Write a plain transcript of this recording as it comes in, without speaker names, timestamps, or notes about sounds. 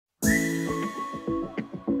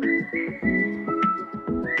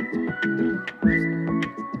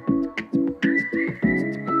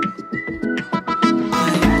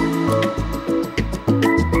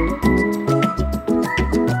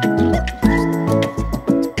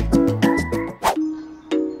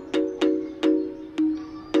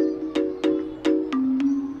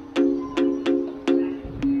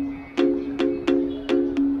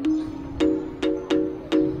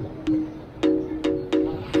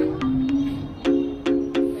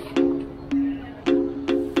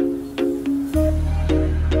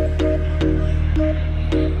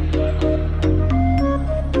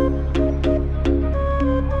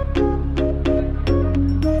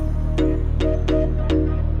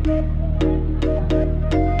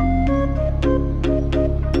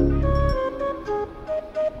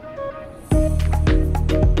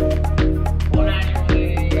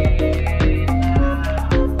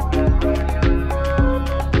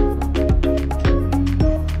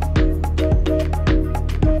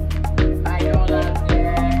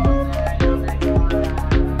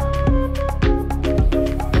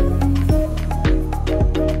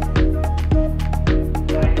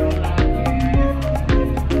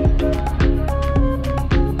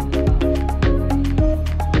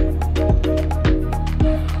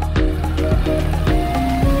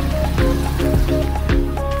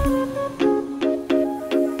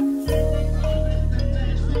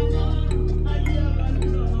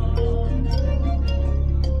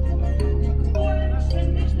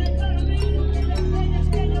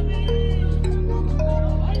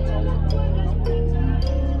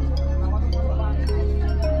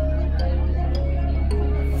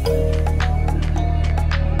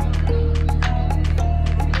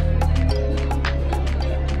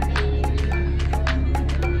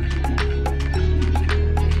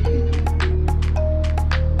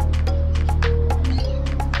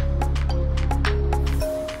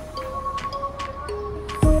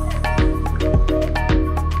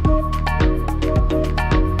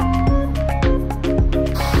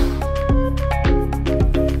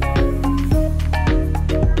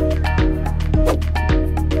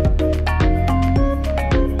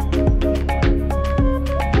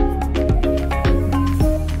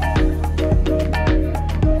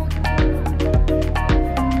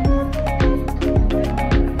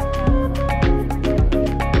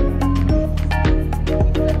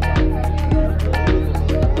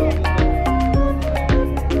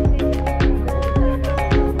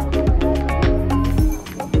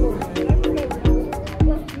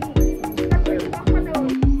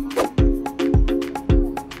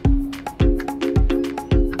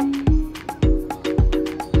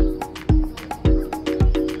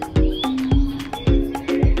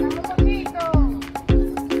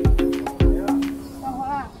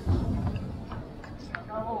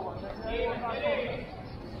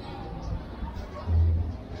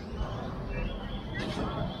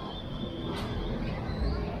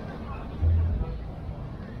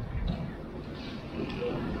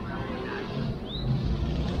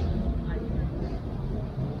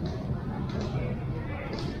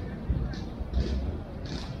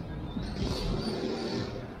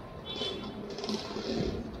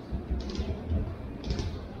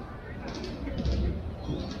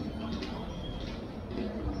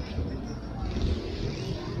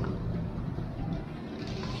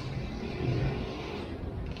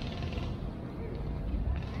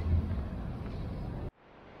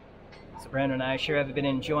So Brandon and I sure have been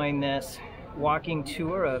enjoying this walking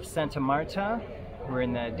tour of Santa Marta. We're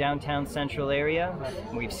in the downtown central area.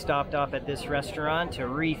 We've stopped off at this restaurant to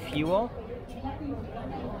refuel.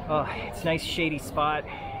 Oh, it's a nice shady spot.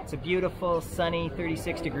 It's a beautiful sunny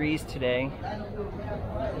 36 degrees today.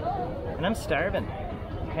 And I'm starving.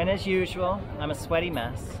 And as usual, I'm a sweaty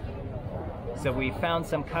mess. So we found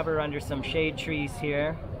some cover under some shade trees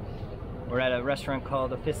here. We're at a restaurant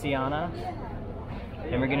called Oficiana.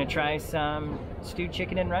 And we're gonna try some stewed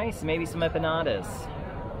chicken and rice, maybe some empanadas.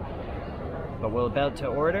 But we're about to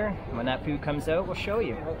order. When that food comes out, we'll show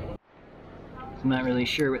you. I'm not really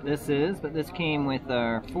sure what this is, but this came with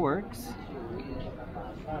our forks.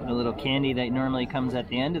 The little candy that normally comes at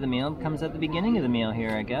the end of the meal comes at the beginning of the meal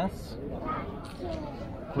here, I guess.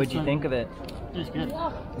 What'd you think of it? It was good.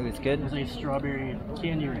 It was good? It was like a strawberry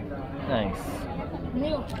candy ring. Nice.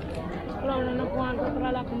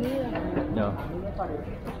 No.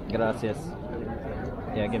 Gracias.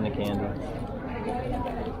 Yeah, give him the candy.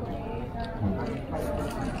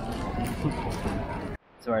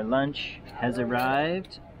 So our lunch has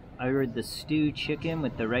arrived. I ordered the stewed chicken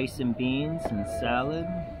with the rice and beans and salad.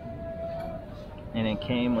 And it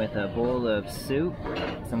came with a bowl of soup,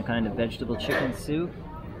 some kind of vegetable chicken soup,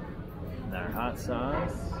 and our hot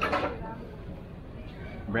sauce.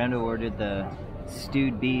 Brando ordered the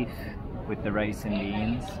stewed beef with the rice and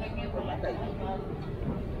beans.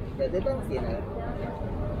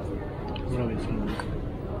 Really smooth.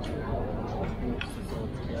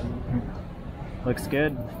 Looks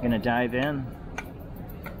good. Gonna dive in.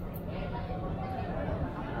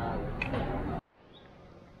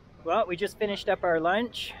 Well, we just finished up our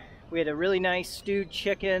lunch. We had a really nice stewed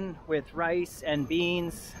chicken with rice and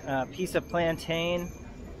beans, a piece of plantain,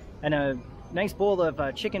 and a nice bowl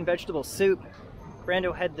of chicken vegetable soup.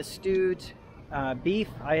 Brando had the stewed beef,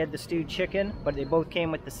 I had the stewed chicken, but they both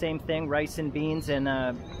came with the same thing, rice and beans and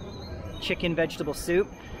chicken vegetable soup.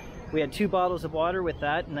 We had 2 bottles of water with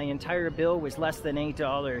that, and the entire bill was less than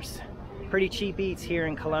 $8. Pretty cheap eats here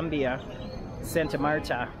in Colombia, Santa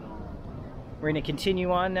Marta. We're going to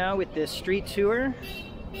continue on now with this street tour.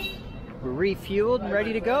 We're refueled and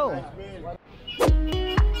ready to go.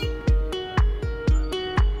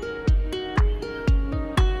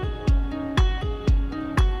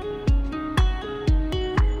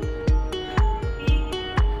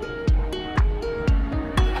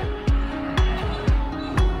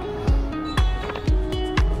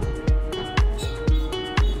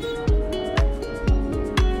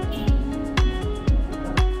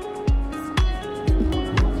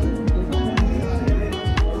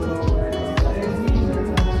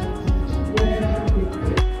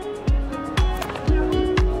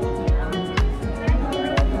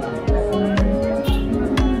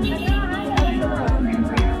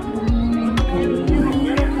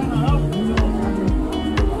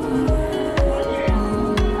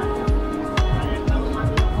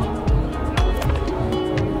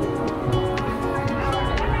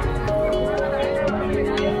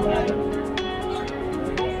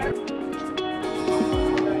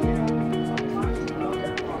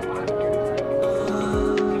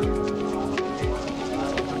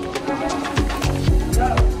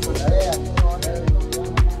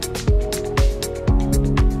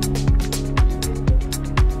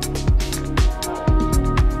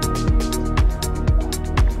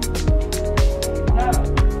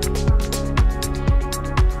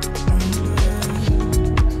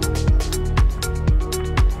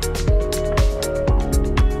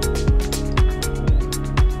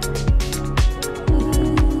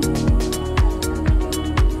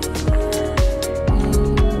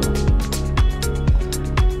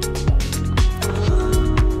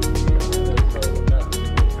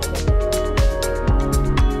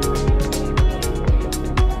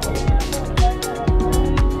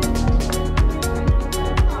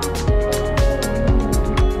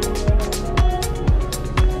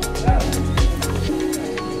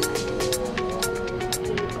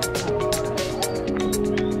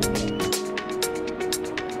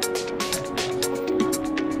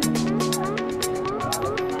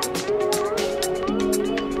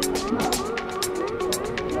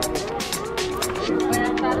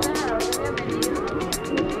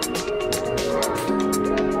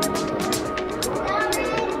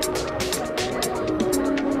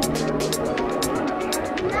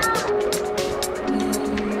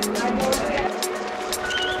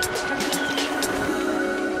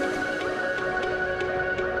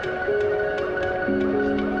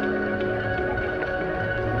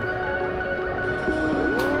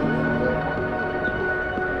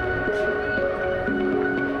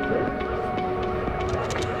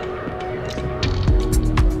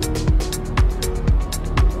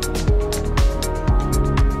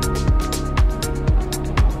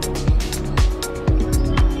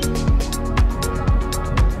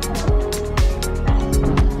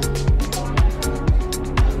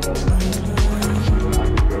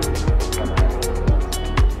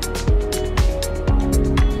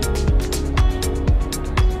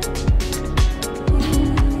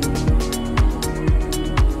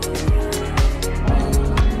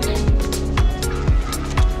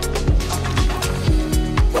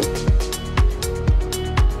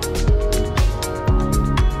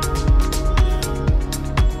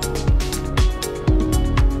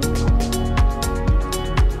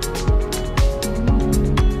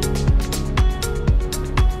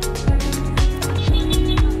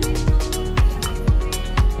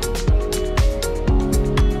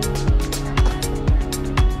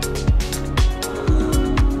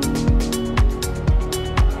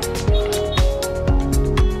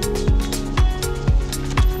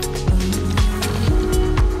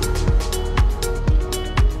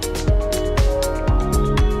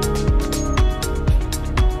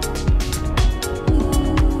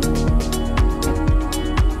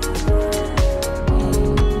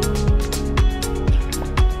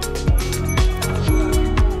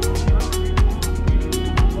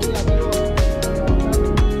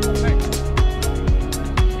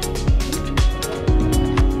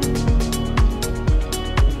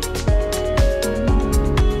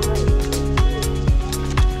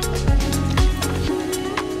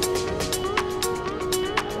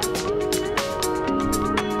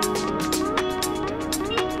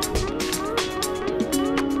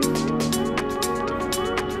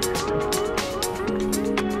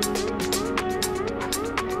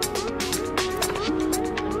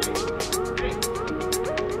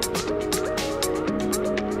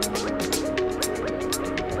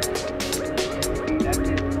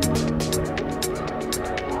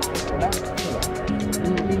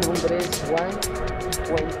 plan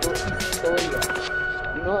cuento historias,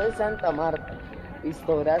 no de Santa Marta,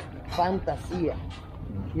 historias fantasía.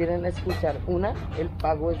 ¿Quieren escuchar una? El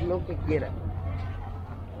pago es lo que quieran.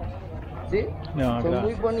 ¿Sí? No, son gracias.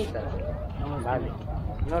 muy bonitas. Vale.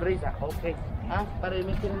 No risa, ok. Ah, para mí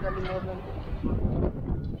me quieren dar un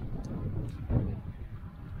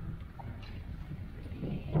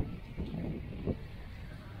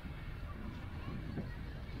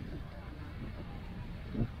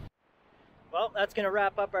Well, that's going to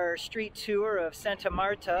wrap up our street tour of Santa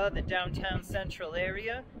Marta, the downtown central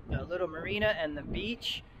area, the little marina and the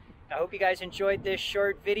beach. I hope you guys enjoyed this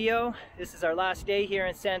short video. This is our last day here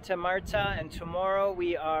in Santa Marta, and tomorrow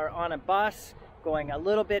we are on a bus going a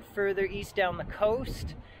little bit further east down the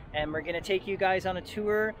coast, and we're going to take you guys on a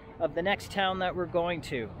tour of the next town that we're going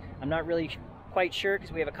to. I'm not really quite sure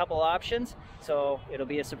because we have a couple options, so it'll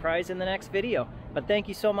be a surprise in the next video. But thank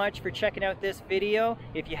you so much for checking out this video.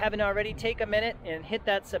 If you haven't already, take a minute and hit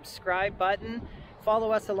that subscribe button.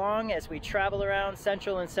 Follow us along as we travel around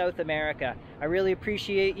Central and South America. I really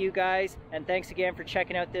appreciate you guys, and thanks again for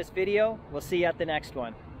checking out this video. We'll see you at the next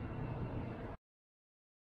one.